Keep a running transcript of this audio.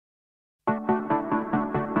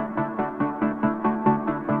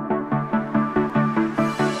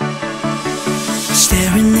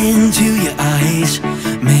Staring into your eyes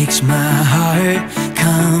makes my heart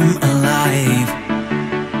come alive.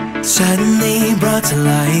 Suddenly brought to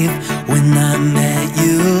life when I met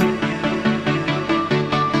you.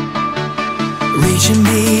 Reaching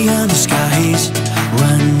beyond the skies,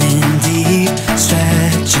 running deep,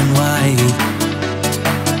 stretching wide.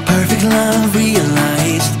 Perfect love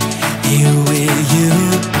realized here with you.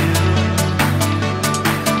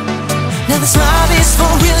 Now this love is for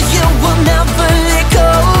real, you will never let go,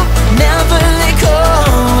 never let go.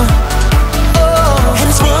 Oh, and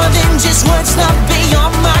it's more than just words, not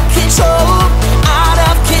beyond my control, out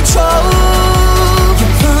of control.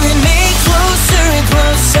 You're pulling me closer and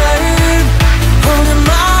closer, holding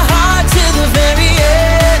my heart to the very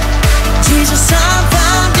end. Jesus, I'm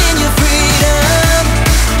found in your freedom.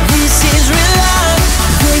 This is real love,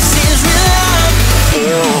 this is real love.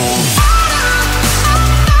 Oh.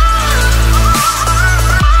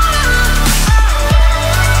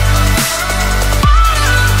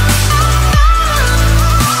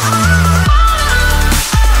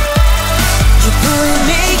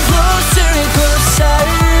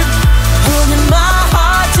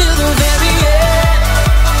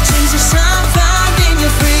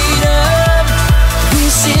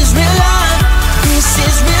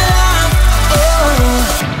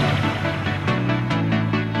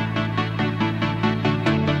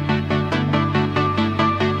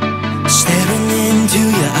 Staring into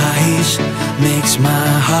your eyes makes my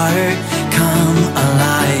heart come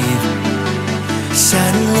alive.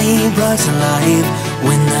 Suddenly brought to life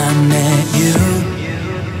when I met you.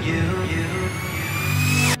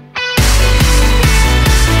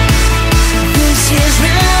 This is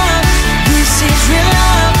real love, this is real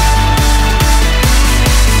love.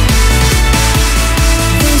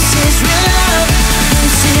 This is real love,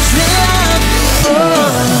 this is real love.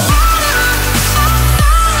 Oh.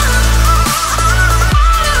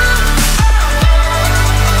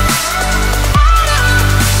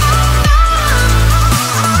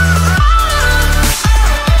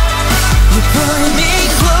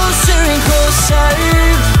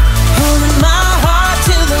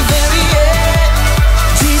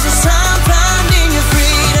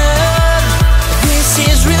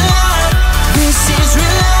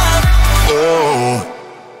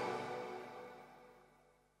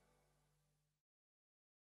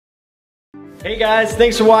 Hey guys,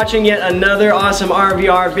 thanks for watching yet another awesome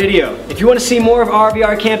RVR video. If you want to see more of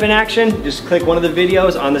RVR Camp in action, just click one of the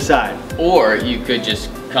videos on the side. Or you could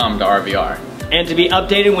just come to RVR. And to be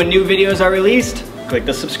updated when new videos are released, click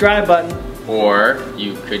the subscribe button. Or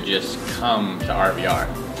you could just come to RVR.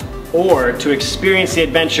 Or to experience the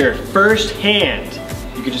adventure firsthand,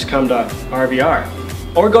 you could just come to RVR.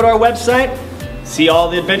 Or go to our website, see all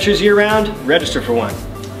the adventures year round, register for one.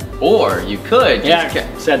 Or you could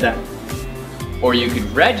just said that. Or you could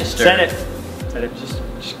register. Said it. Said it.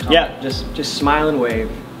 Just come. Yeah, just smile and wave.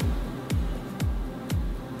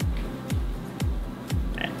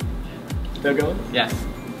 Still going? Yeah.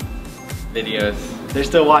 Videos. They're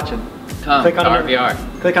still watching. Come click on to RVR.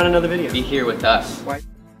 Click on another video. Be here with us. Why?